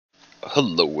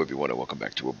Hello everyone and welcome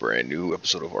back to a brand new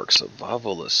episode of Ark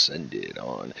Survival Ascended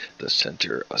on the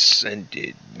Center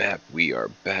Ascended map. We are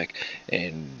back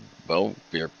and, well,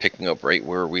 we are picking up right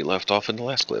where we left off in the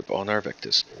last clip on our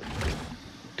Vectis.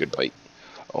 Good bite.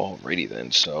 Alrighty then,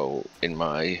 so in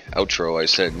my outro I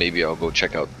said maybe I'll go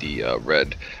check out the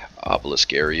red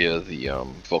obelisk area, the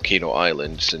volcano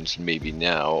island, since maybe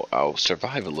now I'll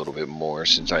survive a little bit more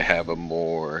since I have a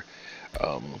more...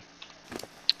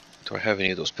 Do I have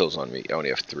any of those pills on me? I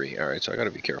only have 3. Alright, so I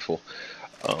gotta be careful.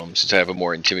 Since I have a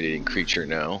more intimidating creature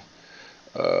now.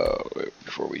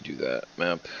 Before we do that,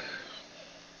 map.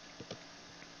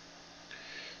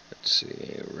 Let's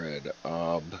see, red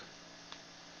ob.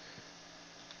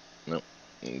 Nope.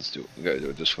 Let's do it. We gotta do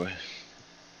it this way.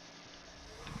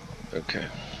 Okay.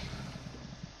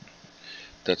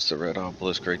 That's the red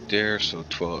obelisk right there, so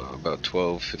about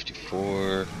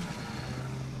 1254.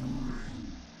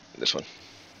 This one.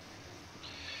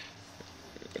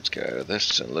 Let's get out of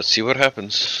this and let's see what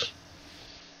happens.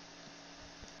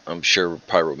 I'm sure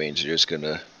pyromanes are just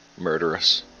gonna murder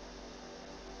us.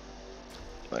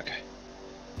 Okay.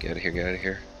 Get out of here, get out of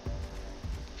here.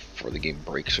 Before the game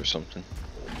breaks or something.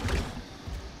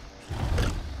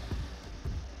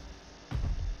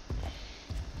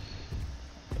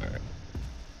 Alright.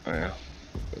 Well,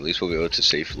 at least we'll be able to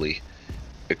safely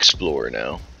explore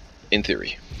now. In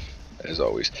theory. As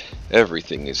always.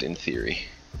 Everything is in theory.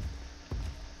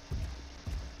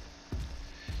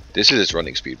 This is its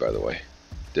running speed, by the way.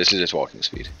 This is its walking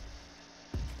speed.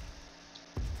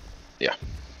 Yeah.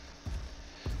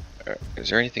 Alright, is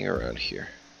there anything around here?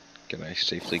 Can I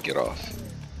safely get off?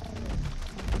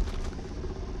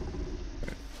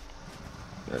 Right.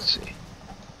 Let's see.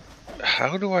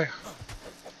 How do I...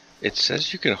 It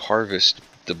says you can harvest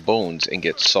the bones and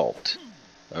get salt.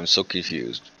 I'm so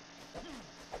confused.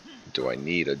 Do I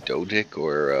need a 𝐒𝐤𝐤𝐞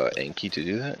or 𝐒𝐤𝐤𝐞 to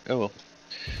do that? Oh well.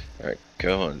 Alright,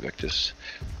 come on, Vectis.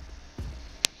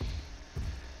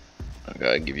 I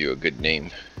gotta give you a good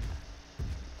name.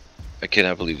 I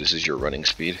cannot believe this is your running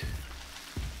speed.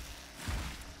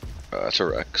 That's a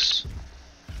Rex.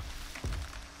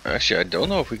 Actually, I don't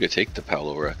know if we could take the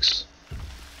𝐒𝐤𝐤𝐸𝐿,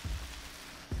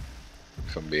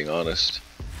 if I'm being honest.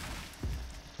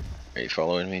 Are you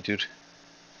following me, dude?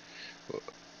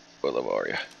 What level are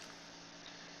you?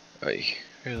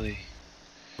 Really?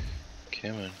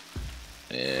 Come on.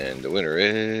 And the winner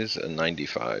is a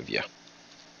 95, yeah.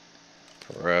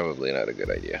 Probably not a good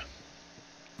idea.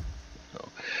 No.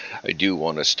 I do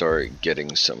want to start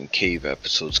getting some cave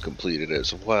episodes completed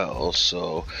as well,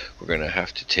 so we're going to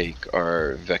have to take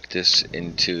our Vectis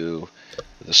into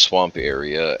the swamp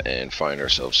area and find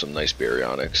ourselves some nice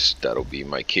Baryonyx. That'll be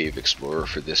my cave explorer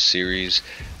for this series.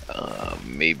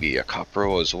 Maybe a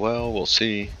𝐒𝐤𝐤𝐸 as well, we'll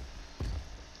see.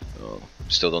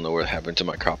 Still don't know what happened to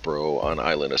my 𝐒𝐤𝐤𝐸 on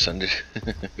Island Ascended.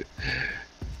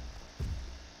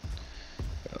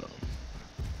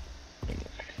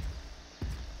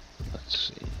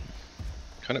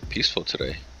 Kind of peaceful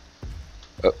today.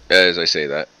 Oh, as I say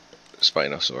that,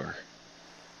 Spinosaur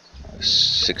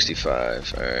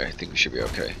 65. Alright, I think we should be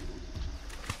okay.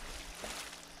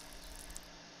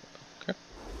 Okay.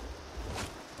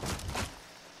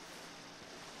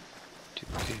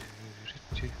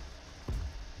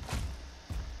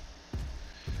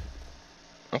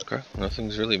 Okay,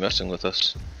 nothing's really messing with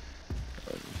us.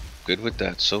 Good with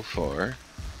that so far.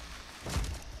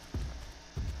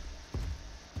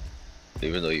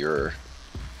 Even though you're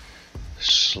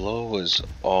slow as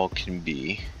all can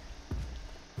be.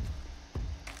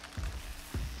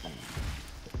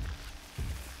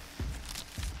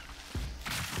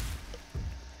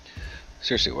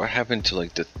 Seriously, what happened to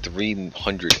like the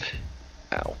 300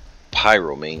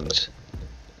 pyromanes?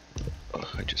 Oh,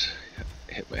 I just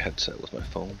hit my headset with my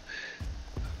phone.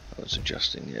 I was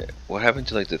adjusting it. What happened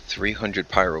to like the 300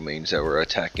 pyromanes that were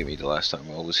attacking me the last time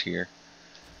I was here?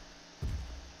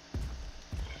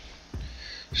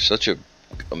 Such a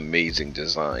amazing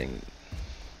design.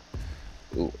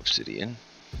 Ooh, obsidian.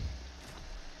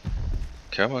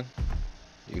 Come on.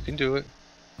 You can do it.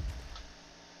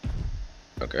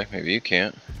 Okay, maybe you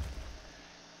can't.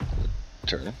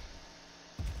 Turn.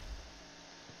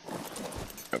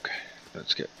 Okay,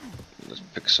 let's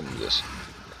pick some of this.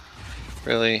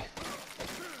 Really?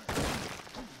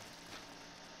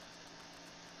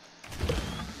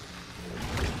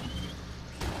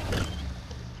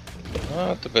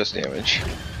 Not the best damage.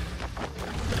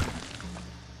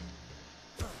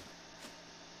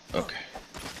 Okay.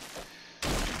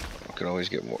 We can always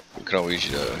get more. We can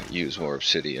always use more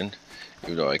obsidian,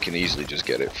 even though I can easily just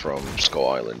get it from Skull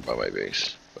Island by my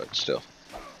base. But still,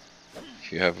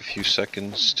 if you have a few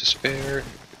seconds to spare,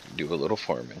 do a little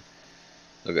farming.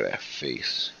 Look at that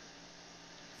face.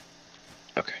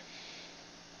 Okay.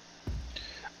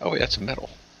 Oh wait, that's metal.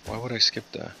 Why would I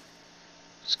skip that?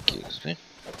 Excuse me.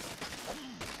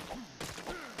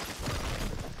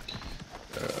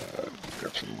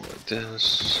 Grab some more of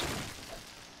this.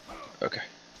 Okay.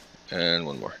 And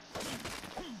one more.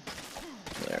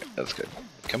 Alright, that's good.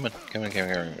 Come on, come on, come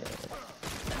on.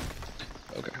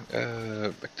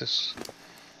 Okay, back this.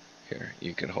 Here,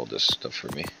 you can hold this stuff for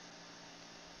me.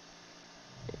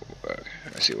 Okay,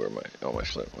 I see where all my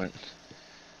flint went.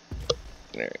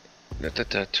 Alright.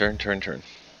 Turn.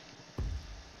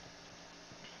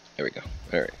 There we go.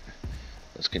 Alright.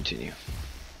 Let's continue.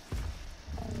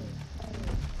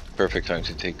 Perfect time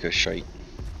to take a shite.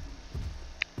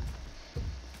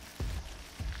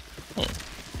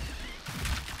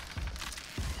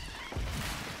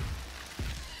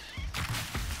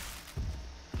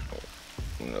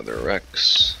 Another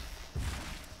Rex.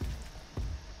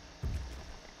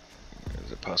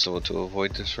 Is it possible to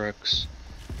avoid this Rex?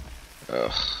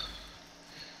 Ugh.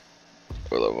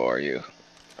 What level are you?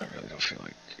 I really don't feel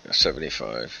like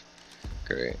 75.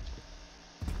 Great.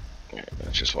 Yeah,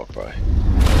 let's just walk by.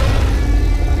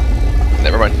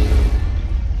 Never mind.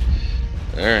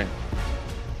 Alright.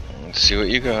 Let's see what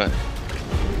you got.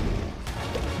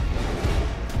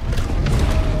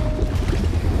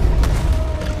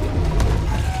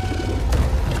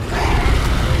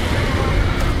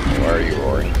 Why are you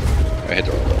roaring? I hit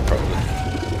the wrong one, probably.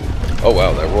 Oh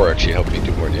wow, that roar actually helped me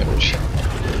do more damage.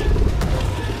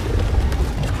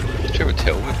 Did you have a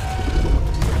tail whip?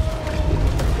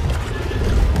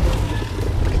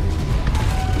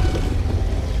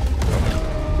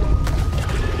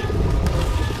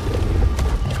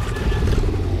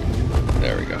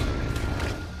 There we go.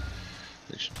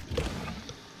 It's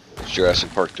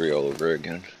Jurassic Park 3 all over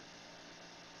again.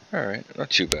 Alright,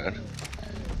 not too bad.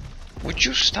 Would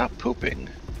you stop pooping?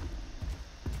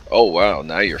 Oh wow,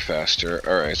 now you're faster.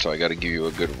 Alright, so I gotta give you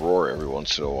a good roar every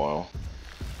once in a while.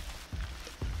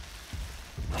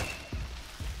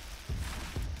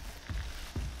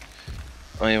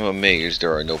 I am amazed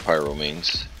there are no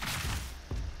pyromanes.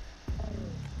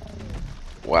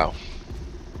 Wow.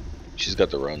 She's got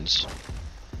the runs.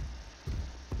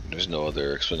 There's no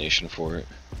other explanation for it.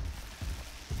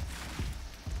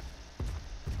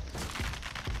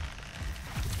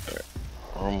 Alright,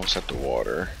 we're almost at the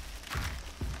water.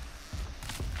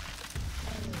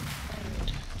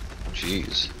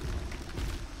 Jeez.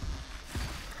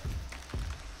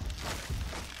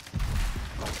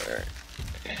 Alright.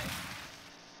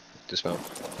 Dismount.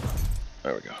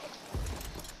 There we go.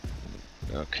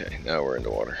 Okay, now we're in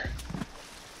the water.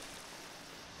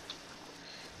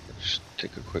 Just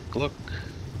take a quick look.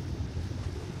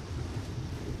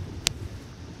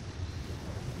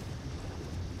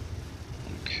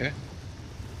 Okay.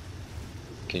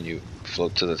 Can you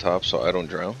float to the top so I don't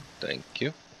drown? Thank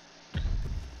you.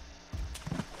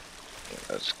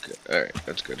 That's good. Alright,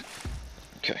 that's good.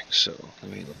 Okay, so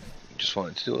let me just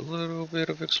wanted to do a little bit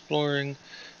of exploring.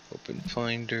 Open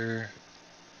Finder.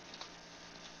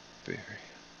 Bary.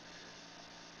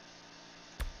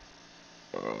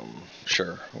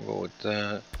 Sure, we'll go with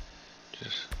that.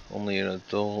 Just only an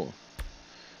adult.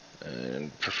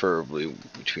 And preferably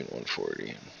between 140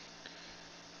 and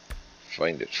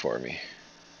find it for me.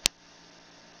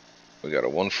 We got a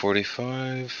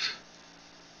 145.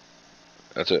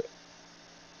 That's it.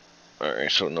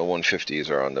 Alright, so no 150s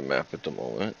are on the map at the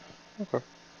moment. Okay.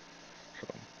 So,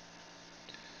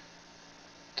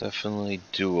 definitely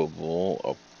doable.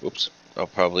 Oh, oops. I'll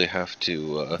probably have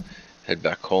to head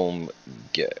back home.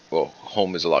 Well,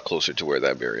 home is a lot closer to where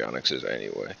that Baryonyx is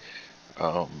anyway.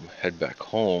 Head back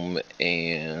home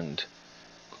and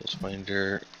close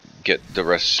finder. Get the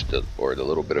rest, or the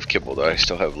little bit of kibble that I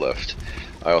still have left.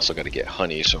 I also got to get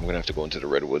honey, so I'm going to have to go into the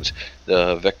redwoods.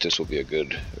 The Vectis will be a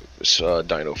good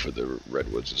dino for the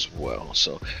redwoods as well.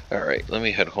 So, alright, let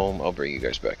me head home. I'll bring you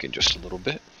guys back in just a little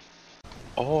bit.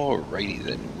 Alrighty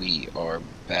then, we are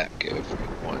back,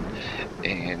 everyone.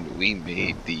 And we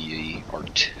made the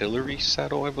artillery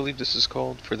saddle, I believe this is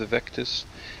called, for the Vectis.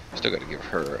 Still got to give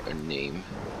her a name.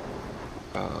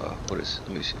 Let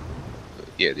me see.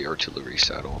 Yeah, the artillery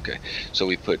saddle. Okay, so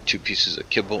we put 2 pieces of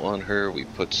kibble on her. We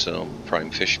put some prime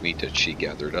fish meat that she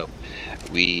gathered up.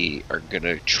 We are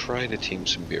gonna try to tame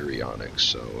some Baryonyx.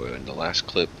 So in the last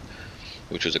clip,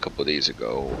 which was a couple of days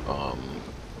ago,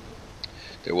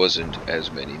 there wasn't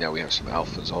as many. Now we have some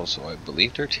alphas also. I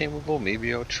believe they're tameable.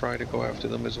 Maybe I'll try to go after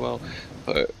them as well.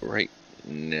 But right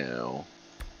now,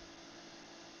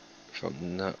 if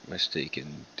I'm not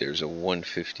mistaken, there's a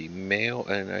 150 male,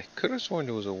 and I could have sworn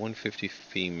there was a 150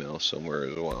 female somewhere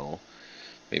as well.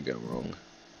 Maybe I'm wrong.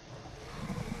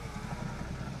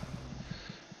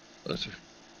 Let's.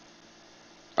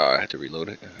 I had to reload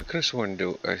it. I could have sworn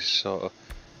I saw.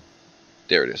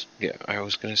 There it is. Yeah, I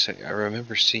was gonna say I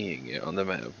remember seeing it on the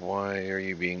map. Why are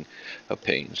you being a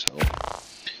pain? So,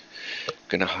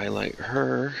 gonna highlight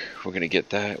her. We're gonna get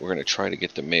that. We're gonna try to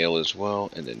get the male as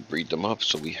well, and then breed them up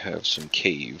so we have some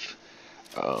cave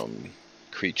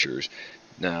creatures.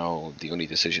 Now, the only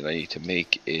decision I need to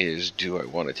make is, do I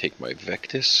want to take my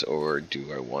Vectis, or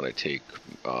do I want to take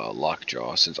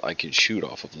𝐒𝐥𝐞𝐿, since I can shoot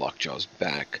off of 𝐒𝐥𝐿's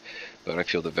back, but I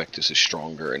feel the Vectis is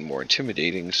stronger and more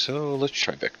intimidating, so let's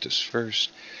try Vectis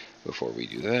first. Before we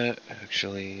do that,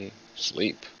 actually,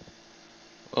 sleep.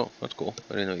 Oh, that's cool.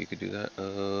 I didn't know you could do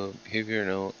that. Behavior,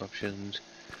 no. Options.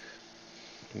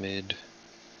 Mid.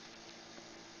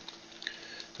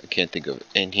 I can't think of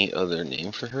any other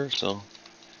name for her, so...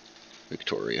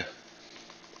 Victoria.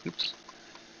 Oops.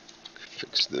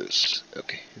 Fix this.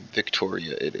 Okay,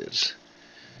 Victoria it is.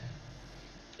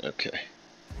 Okay.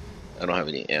 I don't have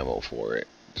any ammo for it,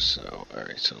 so,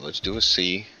 alright, so let's do a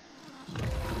C.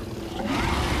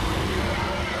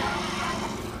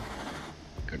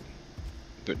 Good.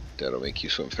 Good, that'll make you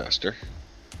swim faster.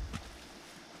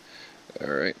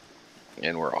 Alright,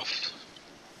 and we're off.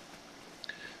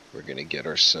 We're gonna get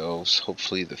ourselves,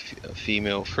 hopefully, the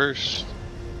female first.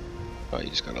 Oh, you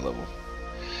just got a level.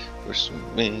 We're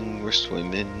swimming, we're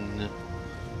swimming.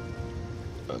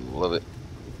 I love it.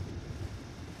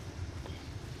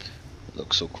 It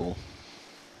looks so cool.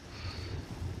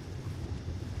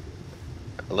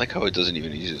 I like how it doesn't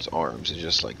even use its arms. It's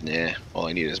just like, nah, all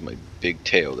I need is my big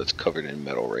tail that's covered in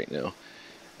metal right now.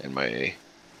 And my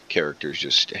character's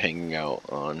just hanging out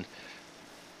on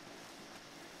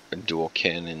a dual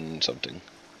cannon something.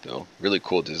 So, really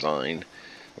cool design.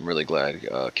 I'm really glad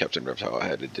Captain Reptile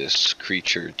added this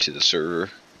creature to the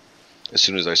server. As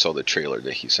soon as I saw the trailer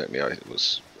that he sent me, I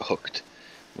was hooked.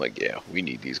 I'm like, yeah, we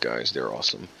need these guys. They're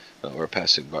awesome. We're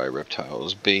passing by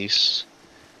Reptile's base.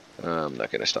 I'm not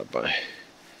going to stop by.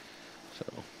 So,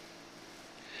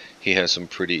 he has some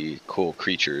pretty cool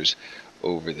creatures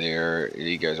over there.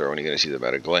 You guys are only going to see them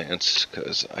at a glance,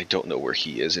 because I don't know where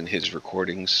he is in his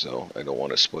recordings, so I don't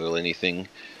want to spoil anything.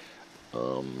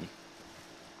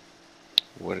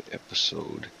 What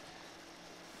episode?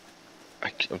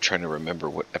 I'm trying to remember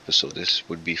what episode this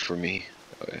would be for me.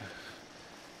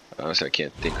 Honestly, I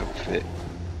can't think of it.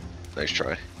 Nice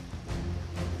try.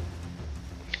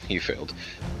 You failed.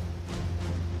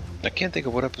 I can't think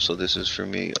of what episode this is for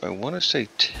me. I want to say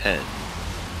 10.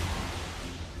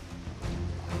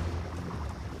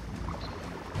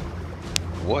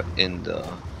 What in the...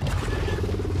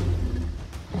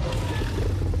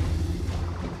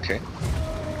 Okay.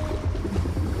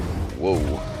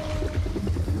 Whoa.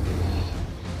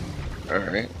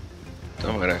 Alright.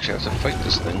 I might actually have to fight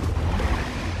this thing.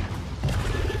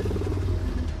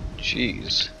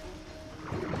 Jeez.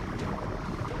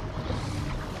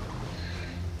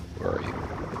 Where are you?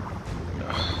 No.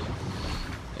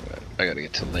 Hang on. I gotta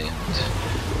get to land.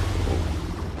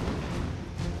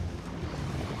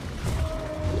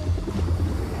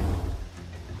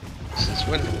 Since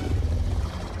when?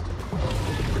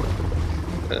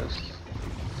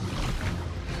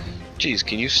 Jeez,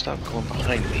 can you stop going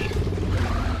behind me?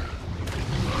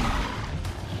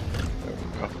 There we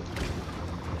go.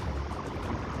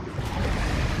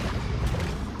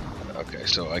 Okay,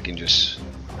 so I can just...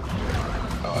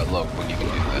 Oh, I love when you can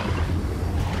do that.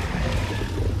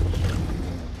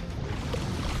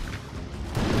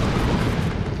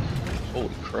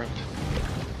 Holy crap.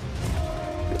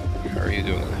 How are you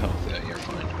doing on health? Yeah, you're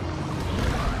fine.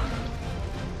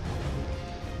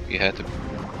 You had to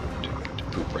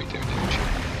poop right there, didn't you?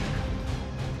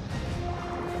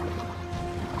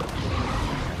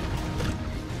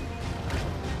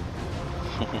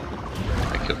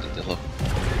 I killed the Dillo.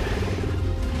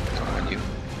 Come on, you.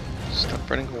 Stop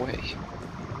running away.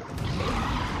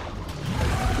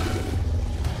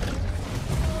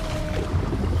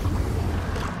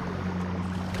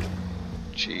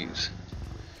 Jeez.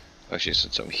 Actually,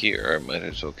 since I'm here, I might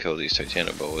as well kill these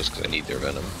titanoboas because I need their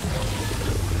venom.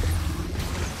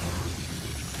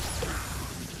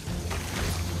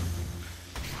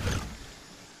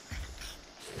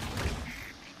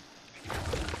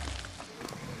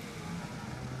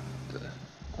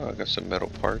 Oh, I got some metal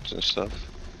parts and stuff.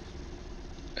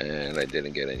 And I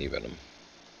didn't get any venom.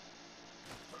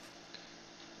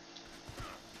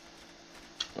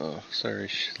 Oh, sorry,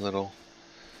 little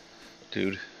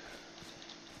dude.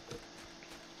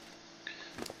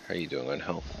 How you doing on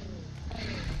health?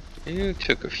 You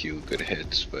took a few good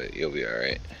hits, but you'll be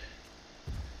alright.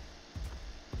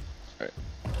 Alright,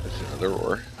 there's another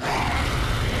roar.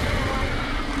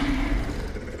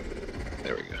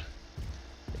 There we go.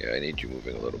 Yeah, I need you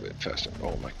moving a little bit faster.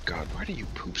 Oh my god, why do you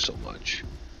poop so much?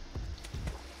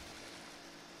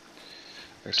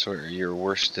 I swear, you're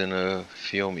worse than a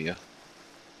𝐒𝐤𝐤𝐞.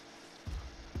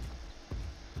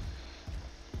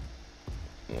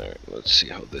 Alright, let's see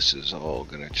how this is all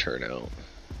gonna turn out.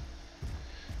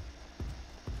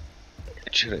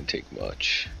 It shouldn't take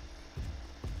much.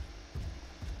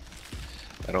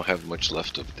 I don't have much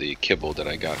left of the kibble that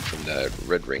I got from that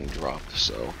red ring drop,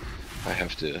 so I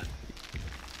have to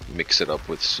mix it up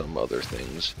with some other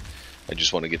things. I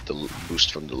just want to get the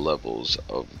boost from the levels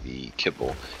of the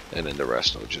kibble, and then the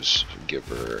rest I'll just give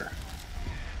her...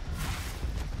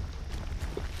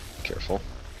 Careful.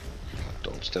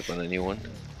 Don't step on anyone.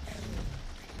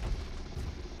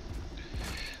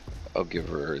 I'll give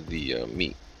her the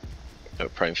meat,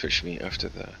 prime fish meat after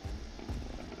that.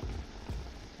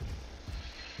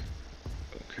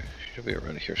 Okay, she'll be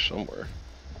around here somewhere.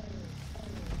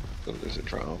 Oh, there's a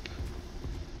drop.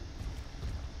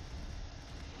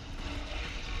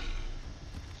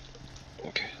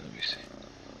 Okay, let me see.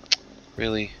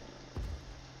 Really?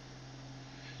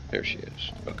 There she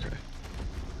is. Okay.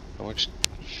 How much?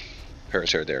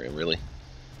 Parasaridarium, really?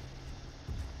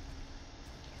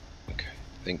 Okay,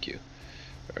 thank you.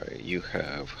 Alright, you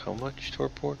have how much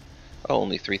torpor? Oh,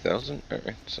 only 3,000?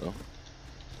 Alright, so...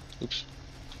 Oops.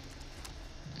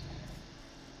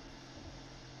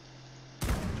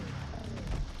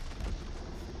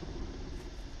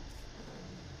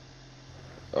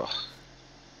 Oh.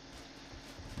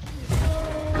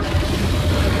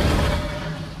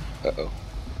 Uh-oh.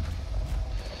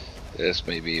 This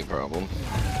may be a problem.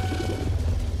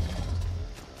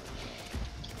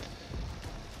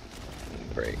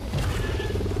 Great.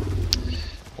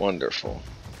 Wonderful.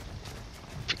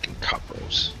 Freaking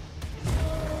coppers.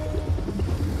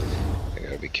 I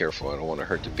gotta be careful, I don't want to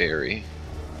hurt the Bary.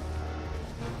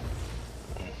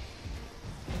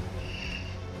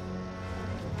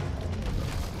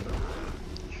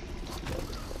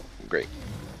 Great.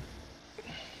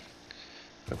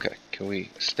 Okay, can we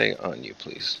stay on you,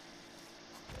 please?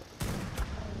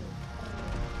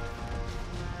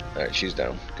 Alright, she's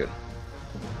down. Good.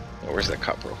 Now, where's that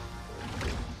copro?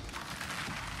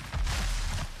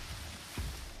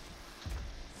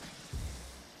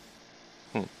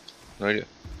 No idea.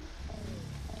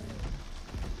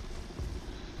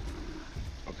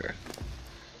 Okay.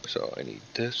 So, I need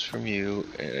this from you,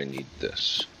 and I need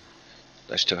this.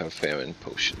 I still have famine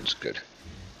potions. Good.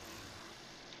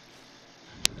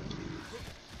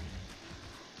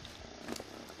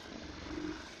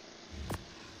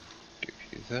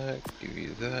 Give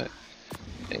you that,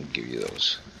 and give you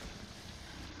those.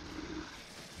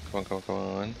 Come on, come on, come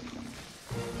on.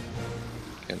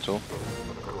 Cancel.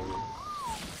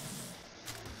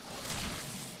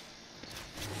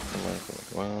 Come on, come on,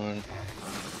 come on.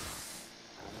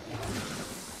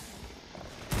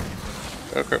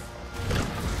 Okay.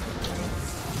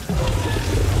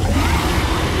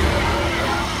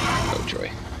 Oh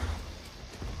joy.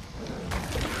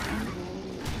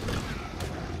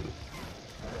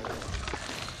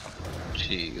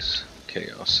 Jeez.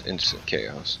 Chaos. Instant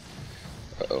chaos.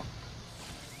 Uh-oh.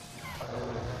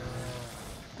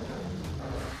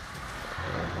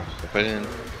 If I didn't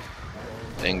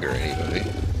anger anybody.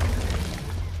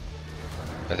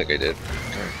 I think I did.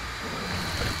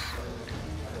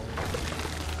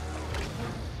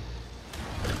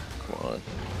 Come on.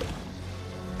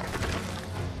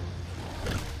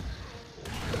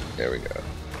 There we go.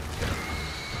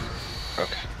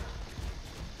 Okay.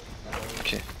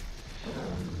 Okay.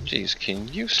 Jeez, can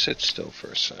you sit still for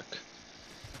a sec?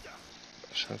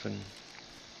 I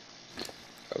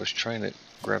was trying to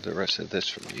grab the rest of this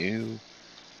from you.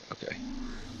 Okay.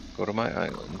 Go to my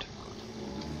island.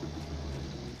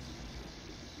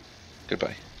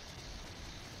 Goodbye.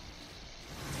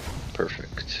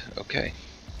 Perfect. Okay.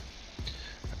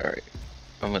 Alright.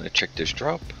 I'm gonna check this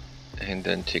drop and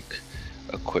then take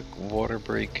a quick water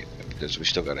break because we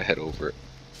still gotta head over.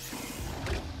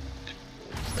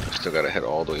 Still gotta head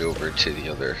all the way over to the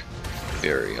other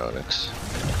Baryonyx.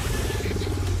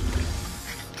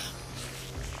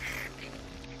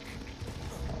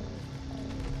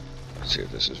 Let's see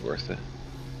if this is worth it.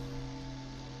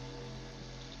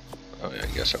 Oh yeah, I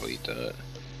guess I'll eat that.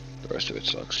 The rest of it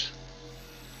sucks.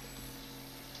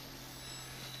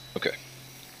 Okay.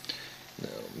 Now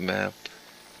map.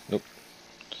 Nope.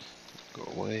 Go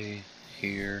away.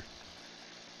 Here.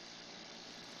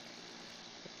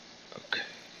 Okay.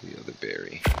 The other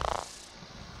Bary.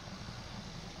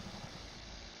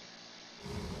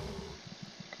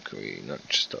 Can we not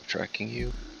just stop tracking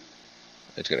you?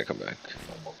 It's gonna come back.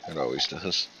 It always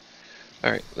does.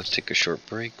 Alright, let's take a short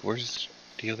break. Where's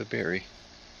the other Bary?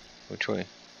 Which way?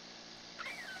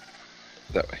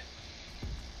 That way.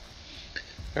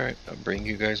 Alright, I'll bring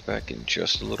you guys back in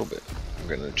just a little bit. I'm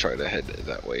going to try to head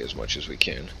that way as much as we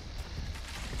can.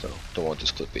 So, don't want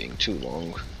this clip being too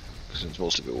long, since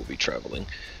most of it will be traveling.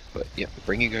 But, yeah,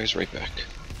 bring you guys right back.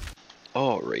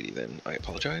 Alrighty then, I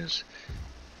apologize,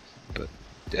 but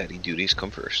daddy duties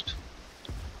come first.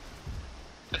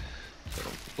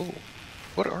 Oh,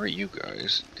 what are you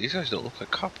guys? These guys don't look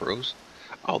like Copros.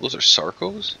 Oh, those are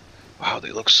𝐒𝐤𝐤𝐞? Wow,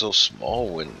 they look so small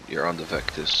when you're on the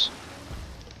Vectis.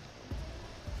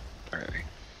 Alright.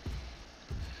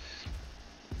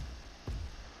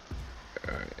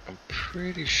 Alright, I'm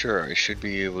pretty sure I should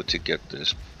be able to get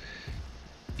this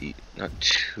not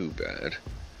too bad.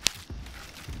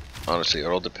 Honestly, it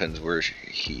all depends where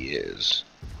he is.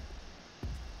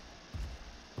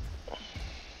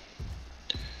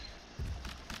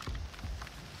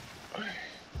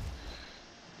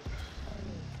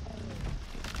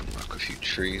 Knock a few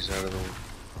trees out of them.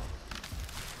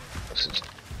 Since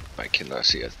I cannot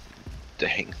see a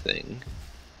dang thing.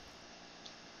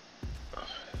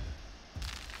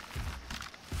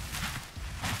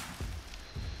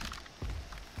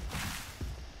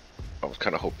 I was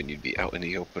kind of hoping you'd be out in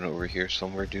the open over here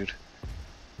somewhere, dude.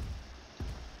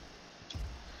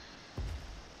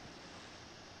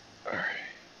 Alright.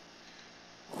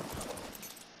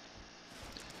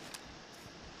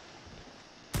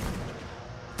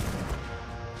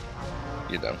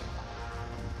 You're done.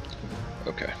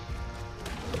 Okay.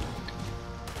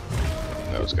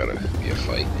 Now it's gotta be a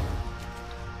fight.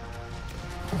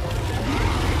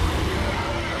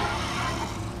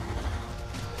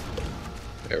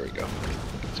 There we go.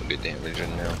 Get some good damage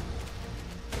in now.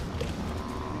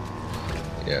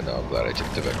 Yeah, no, I'm glad I took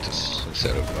the Vectis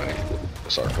instead of my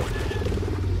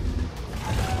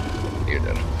𝐒𝐤𝐤𝐿. You're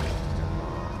dead.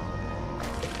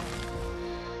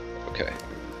 Okay.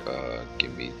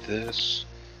 Give me this,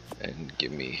 and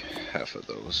give me half of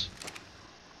those.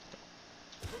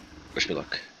 Wish me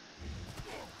luck.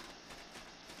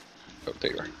 Oh,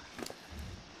 there you are.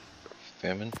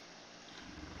 Famine.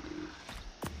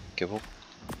 Kibble.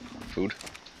 Food.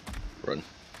 Run.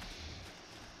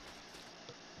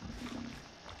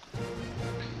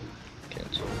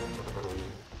 Cancel.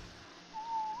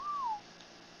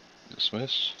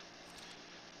 Dismiss.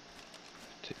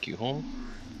 Take you home.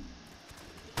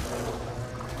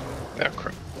 Ah,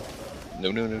 crap. No,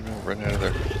 no, no, no. Run out of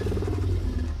there.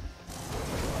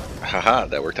 Haha,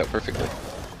 that worked out perfectly.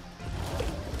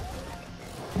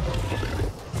 Okay.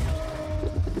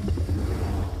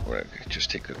 We're gonna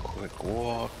just take a quick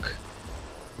walk.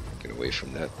 Get away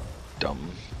from that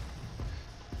dumb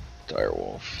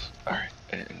direwolf. Alright,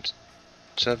 and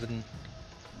 7.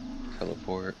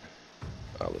 Teleport.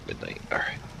 All of midnight.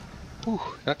 Alright. Ooh,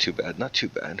 not too bad, not too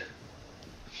bad.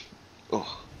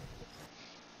 Oh.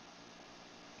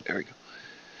 There we go.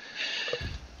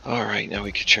 Alright, now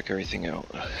we can check everything out.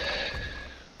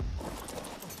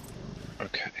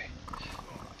 Okay.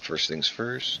 First things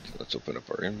first, let's open up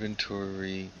our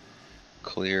inventory.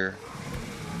 Clear.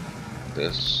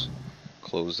 This.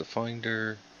 Close the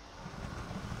finder.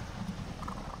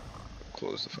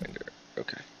 Close the finder.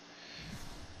 Okay.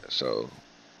 So,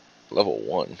 level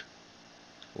 1.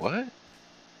 What?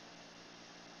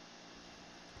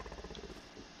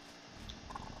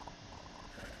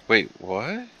 Wait,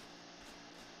 what?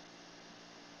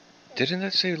 Didn't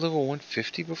that say level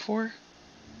 150 before?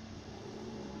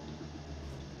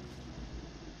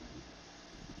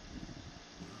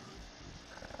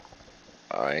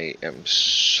 I am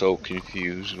so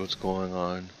confused what's going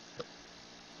on.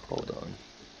 Hold on.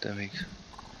 That makes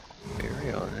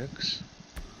Baryonyx.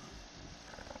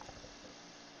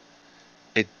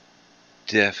 It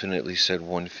definitely said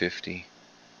 150.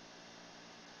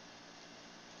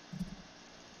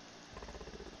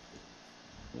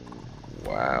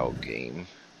 Wow, game.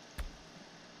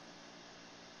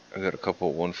 I got a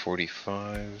couple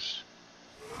 145s.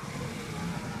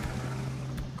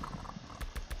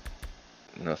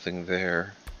 Nothing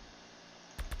there.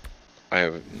 I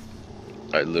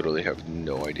literally have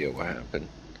no idea what happened.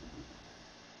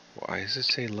 Why does it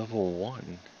say level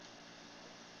 1?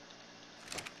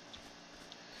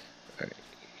 Alright.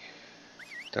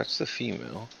 That's the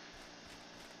female.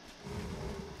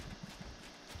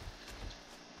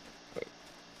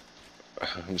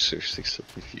 I'm seriously so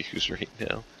confused right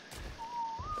now.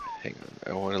 Hang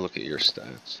on, I want to look at your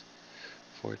stats.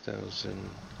 4,000.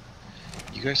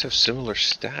 You guys have similar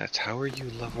stats. How are you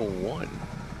level 1?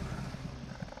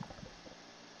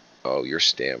 Oh, your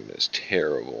stamina is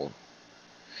terrible.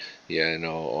 Yeah,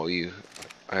 no,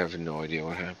 I have no idea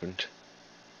what happened.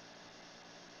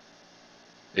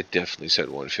 It definitely said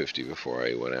 150 before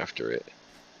I went after it.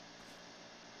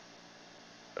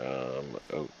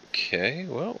 Okay,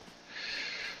 well,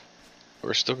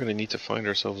 we're still going to need to find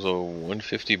ourselves a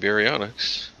 150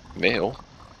 Baryonyx male,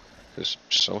 because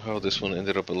somehow this one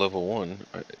ended up at level 1.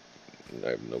 I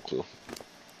have no clue.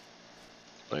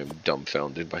 I am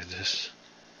dumbfounded by this.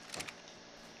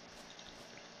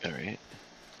 Alright.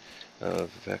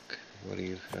 Vec, what do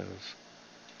you have?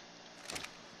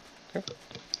 Okay.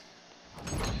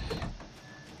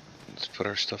 Let's put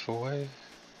our stuff away.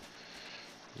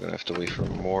 We're gonna have to wait for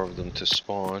more of them to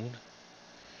spawn.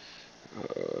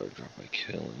 Drop by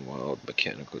killing wild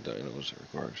mechanical dinos that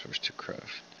require resource to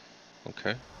craft.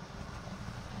 Okay.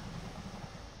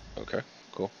 Okay,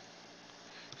 cool.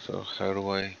 So how do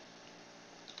I...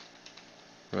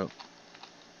 Well,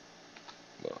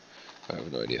 I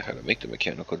have no idea how to make the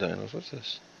mechanical dinos. What's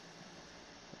this?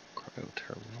 Cryo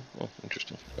terminal. Oh,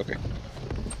 interesting. Okay.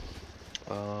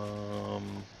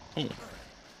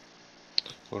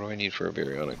 What do I need for a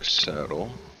Baryonyx saddle?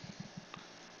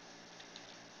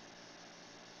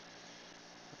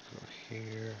 Go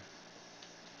here.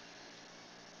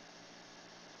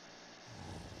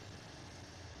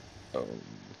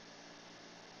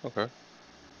 Okay.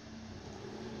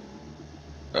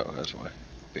 Oh, that's why.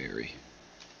 Bary.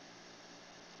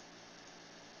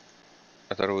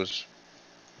 I thought it was...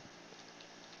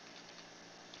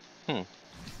 I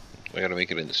gotta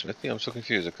make it into smithy? I'm so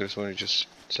confused. I could have sworn it just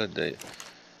said that.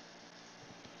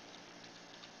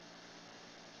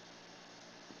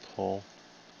 Pull.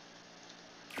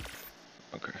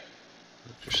 Okay.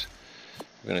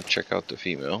 I'm gonna check out the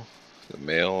female. The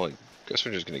male, I guess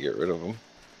we're just gonna get rid of him.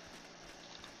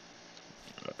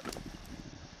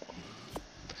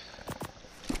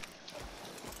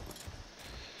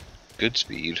 Good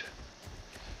speed,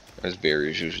 as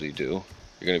Barys usually do.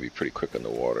 You're gonna be pretty quick on the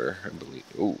water, I believe.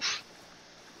 Oof.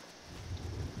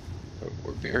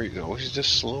 Or Barys always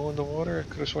just slow in the water? I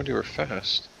could have sworn you were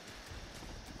fast.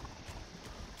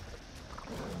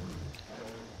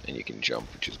 And you can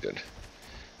jump, which is good.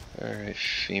 Alright,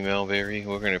 female Bary,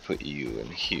 we're gonna put you in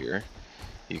here.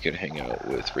 You can hang out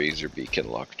with 𝐒𝐤𝐤𝐞𝐿 and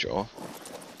𝐿ockjaw.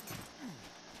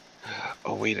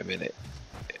 Oh, wait a minute.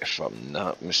 If I'm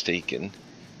not mistaken,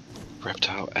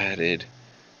 Reptile added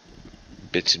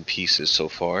bits and pieces so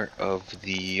far of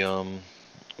the,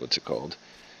 what's it called?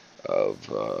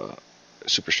 Of,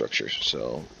 superstructures.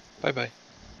 So, bye-bye.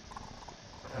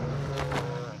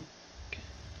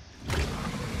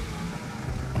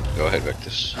 Go ahead,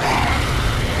 Vectis.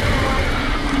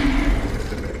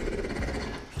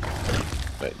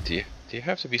 Right, do you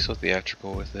have to be so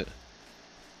theatrical with it?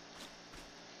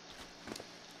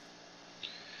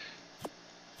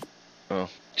 Oh,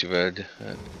 too bad.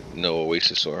 No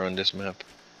Oasisaur on this map.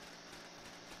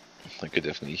 I could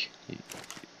definitely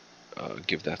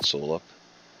give that soul up.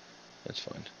 That's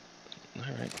fine.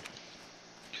 Alright.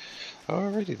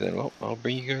 Alrighty then, well, I'll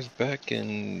bring you guys back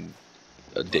in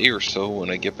a day or so when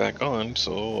I get back on,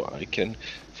 so I can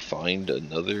find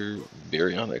another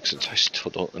Baryonyx, since I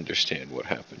still don't understand what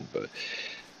happened, but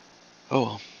oh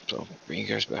well, so bring you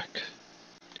guys back.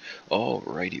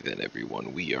 Alrighty then,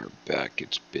 everyone, we are back.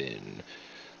 It's been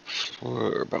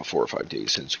for about 4 or 5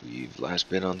 days since we've last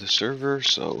been on the server,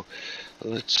 so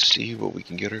let's see what we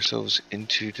can get ourselves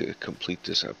into to complete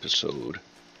this episode.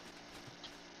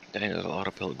 Dang, there's a lot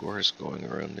of Pelagorus going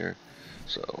around there,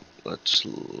 so let's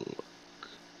look.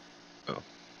 Oh,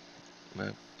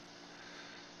 map.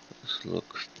 Let's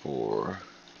look for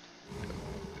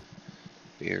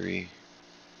Bary.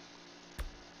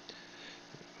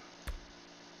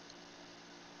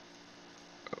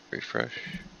 Oh, refresh.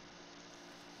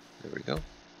 There we go.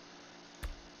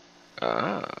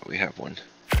 Ah, we have one.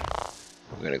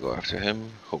 I'm gonna go after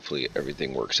him. Hopefully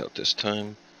everything works out this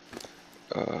time.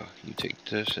 You take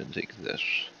this and take this.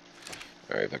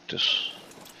 Alright, Vectis.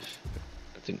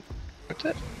 I think... What's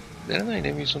that? Didn't I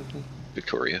name you something?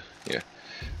 Victoria. Yeah.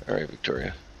 Alright,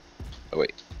 Victoria. Oh,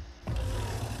 wait.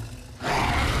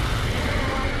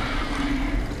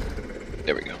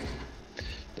 There we go.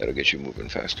 That'll get you moving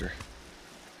faster.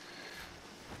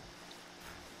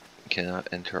 Cannot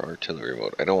enter artillery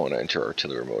mode. I don't want to enter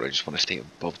artillery mode. I just want to stay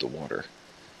above the water.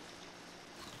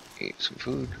 Eat some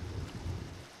food.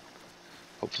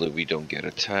 Hopefully we don't get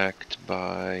attacked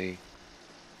by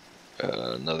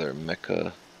another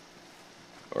mecha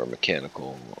or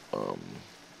mechanical,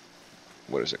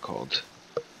 what is it called?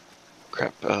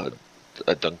 Crap, a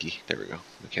donkey. There we go.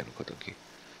 Mechanical donkey.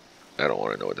 I don't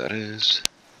want to know what that is.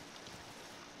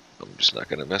 I'm just not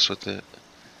going to mess with it.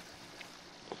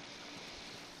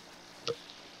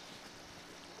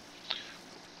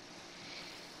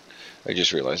 I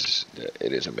just realized that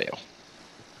it is a male.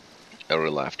 I would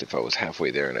have laughed if I was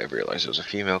halfway there and I realized it was a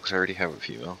female, because I already have a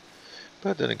female.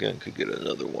 But then again, could get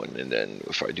another one, and then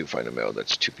if I do find a male,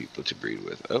 that's 2 people to breed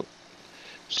with. Oh,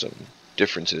 some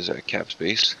differences at Cap's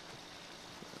base.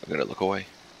 I'm gonna look away.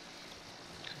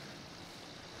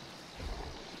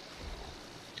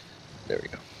 There we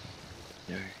go.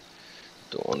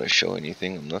 Don't want to show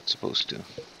anything I'm not supposed to.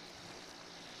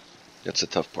 That's the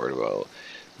tough part about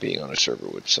being on a server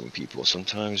with some people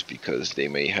sometimes, because they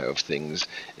may have things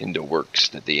in the works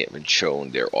that they haven't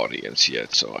shown their audience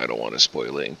yet, so I don't want to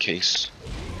spoil it in case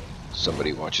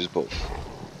somebody watches both.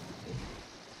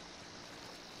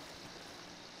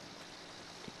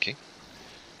 Okay.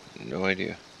 No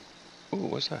idea. Ooh,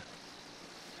 what's that?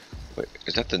 Wait,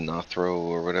 is that the Nothro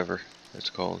or whatever it's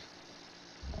called?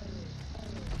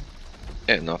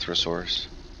 Yeah, Nothrosaurus.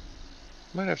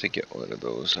 Might have to get one of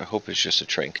those. I hope it's just a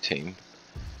trank tame.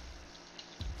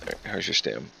 Alright, how's your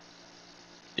stam?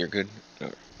 You're good?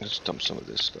 Alright, let's dump some of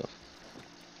this stuff.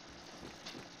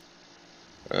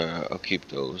 I'll keep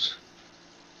those.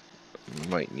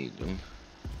 Might need them.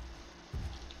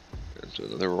 Let's do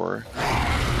another roar.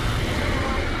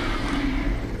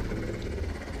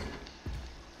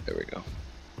 There we go.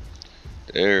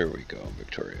 There we go,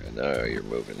 Victoria. Now you're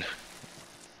moving.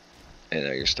 And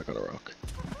now you're stuck on a rock.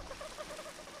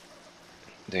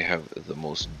 They have the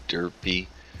most derpy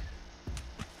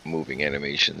moving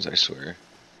animations, I swear.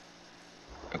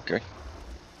 Okay.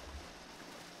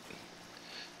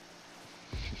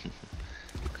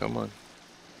 Come on.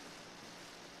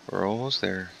 We're almost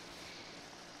there.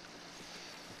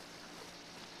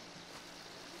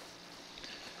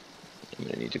 I'm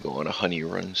gonna need to go on a honey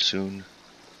run soon.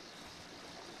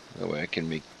 That way I can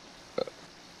make...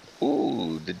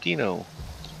 ooh, the dino.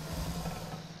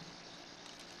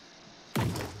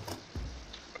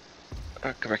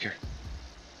 Come back here.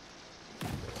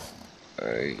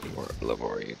 I love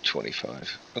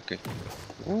𝐒𝐤𝐤𝐞𝐚𝐬𝐞. Okay.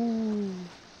 Ooh.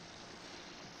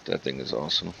 That thing is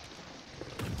awesome.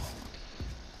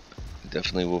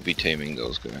 Definitely will be taming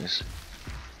those guys.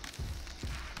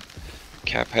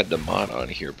 Cap had the mod on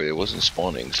here, but it wasn't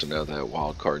spawning, so now that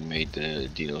wildcard made the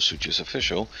𝐒𝐤𝐤𝐞𝐚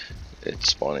official, it's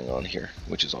spawning on here,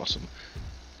 which is awesome.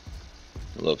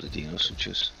 I love the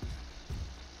𝐒𝐤𝐤𝐞𝐚.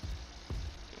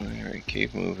 Alright,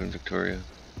 keep moving, Victoria.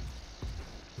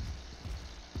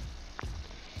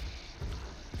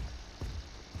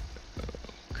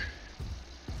 Okay.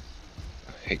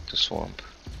 I hate the swamp.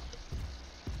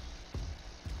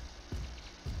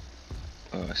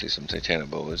 Oh, I see some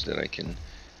titanoboas that I can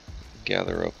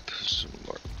gather up some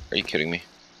more. Are you kidding me?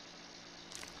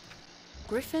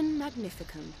 Griffin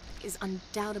Magnificum is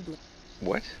undoubtedly...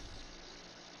 What?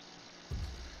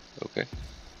 Okay.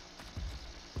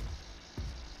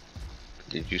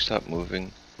 Did you stop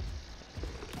moving?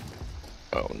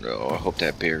 Oh no, I hope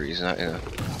that Bary's not in a...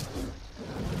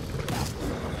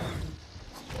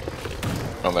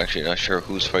 I'm actually not sure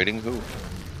who's fighting who.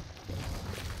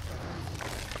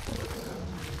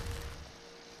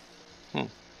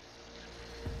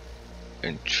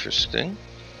 Interesting.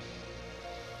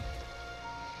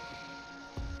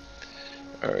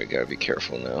 Alright, gotta be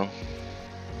careful now.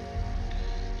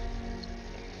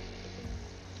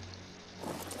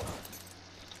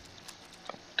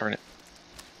 Oh, darn it.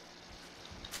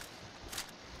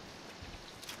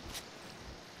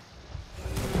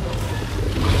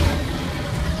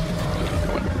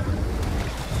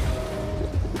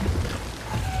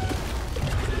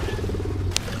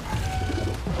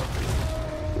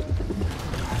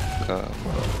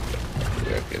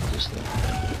 Yeah, get this thing.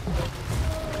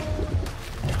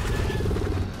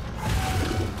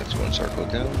 That's 1 Sarco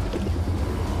down.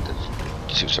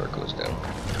 That's 2 Sarcos down.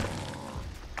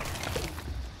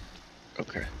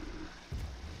 Okay.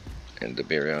 And the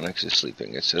Baryonyx is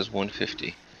sleeping. It says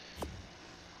 150.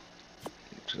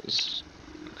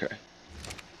 Okay.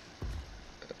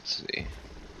 Let's see.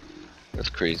 That's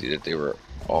crazy that they were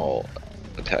all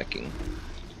attacking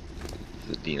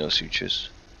the 𝐒𝐤𝐤𝐞𝐚.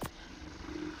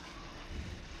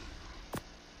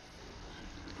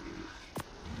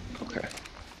 Okay.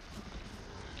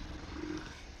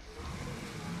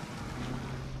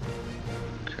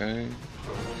 Okay.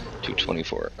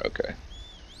 224. Okay.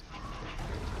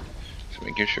 Just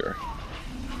making sure.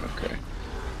 Okay.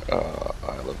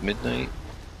 Isle of Midnight.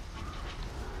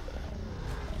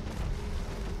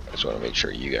 I just want to make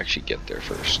sure you actually get there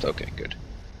first. Okay, good.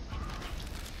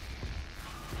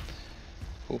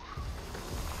 Ooh.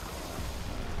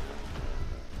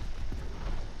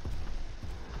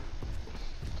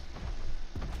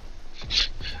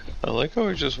 I like how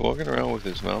he's just walking around with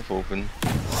his mouth open.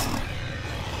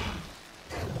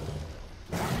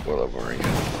 Well, I've already...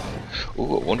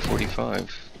 Ooh, at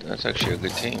 145. That's actually a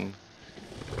good team.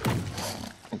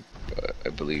 I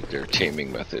believe their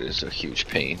taming method is a huge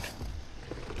pain.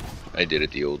 I did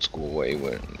it the old school way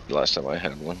when last time I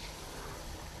had one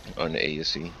on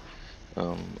𝐒𝐤𝐤𝐞.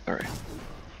 Alright.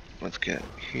 Let's get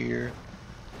here.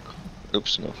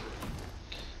 Oops, no.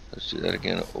 Let's do that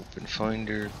again. Open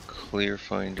Finder, clear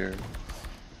Finder,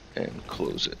 and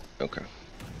close it. Okay.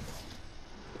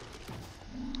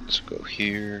 Let's go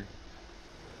here.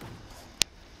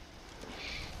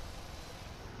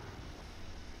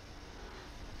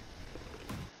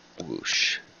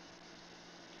 Whoosh.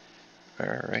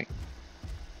 Alright.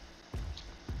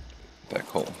 Back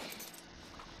home.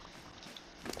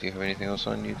 Do you have anything else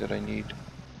on you that I need?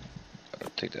 I'll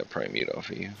take that prime meat off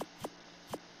of you.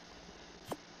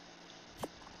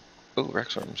 Oh,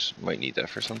 Rex arms. Might need that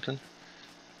for something.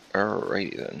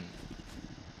 Alrighty then.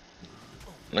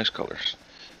 Nice colors.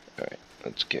 Alright,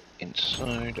 let's get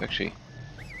inside. Actually,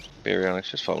 Baryonyx,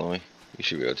 just follow me. You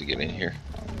should be able to get in here.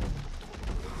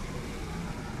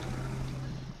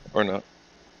 Or not.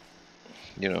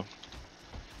 You know.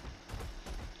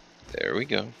 There we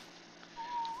go.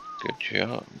 Good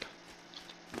job.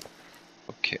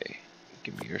 Okay,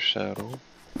 give me your saddle.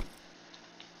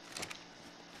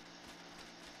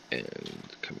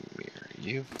 And come here,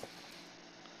 you.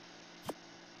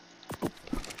 Oop.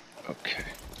 Okay.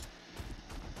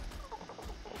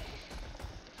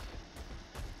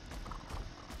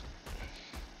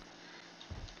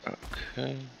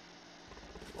 Okay.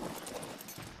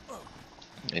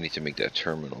 I need to make that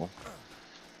terminal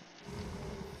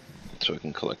so I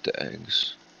can collect the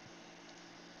eggs.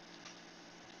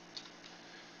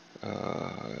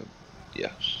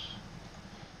 Yes.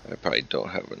 I probably don't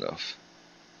have enough.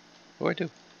 Oh, I do.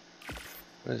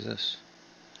 What is this?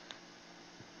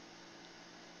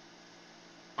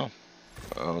 Oh,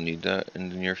 I'll need that in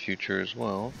the near future as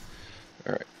well.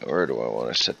 Alright, where do I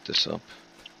want to set this up?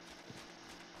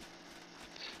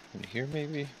 In here,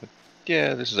 maybe?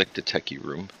 Yeah, this is like the techie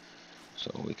room.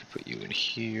 So we can put you in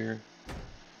here.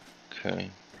 Okay.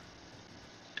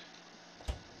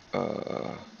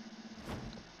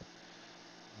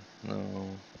 No.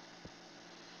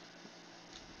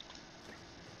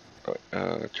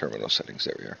 Terminal settings,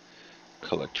 there we are.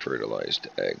 Collect fertilized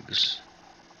eggs.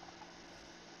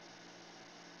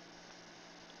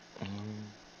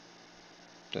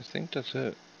 I think that's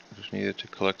it. I just needed to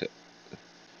collect it.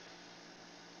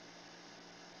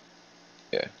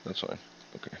 Yeah, that's fine.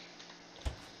 Okay.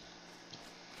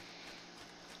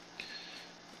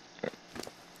 Right.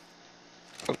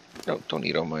 Oh, no, don't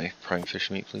eat all my prime fish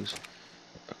meat, please.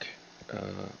 Okay.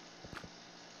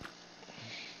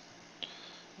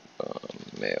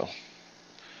 Male.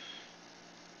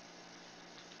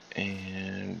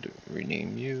 And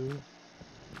rename you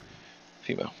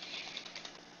female.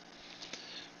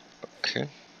 Okay.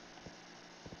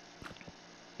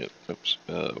 Yep, oops.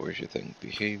 Where's your thing?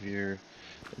 Behavior,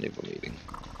 enable mating.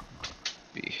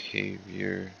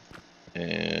 Behavior,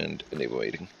 and enable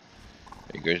mating.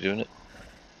 Are you guys doing it?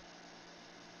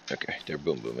 Okay, they're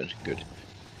boom booming. Good.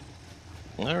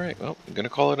 Alright, well, I'm gonna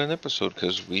call it an episode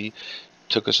because we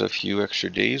took us a few extra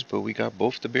days, but we got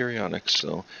both the Baryonyx,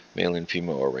 so male and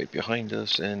female are right behind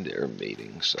us, and they're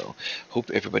mating. So hope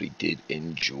everybody did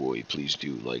enjoy. Please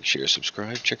do like, share,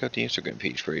 subscribe. Check out the Instagram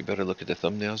page for a better look at the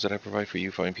thumbnails that I provide for you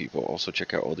fine people. Also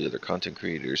check out all the other content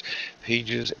creators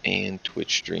pages and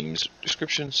Twitch streams.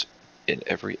 Descriptions in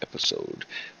every episode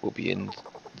will be in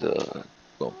the,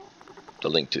 well, the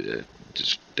link to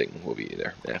this thing will be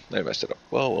there. Yeah, I messed it up.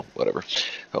 Well, whatever.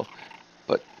 Oh.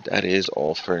 But that is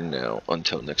all for now.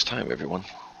 Until next time, everyone.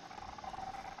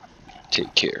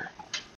 Take care.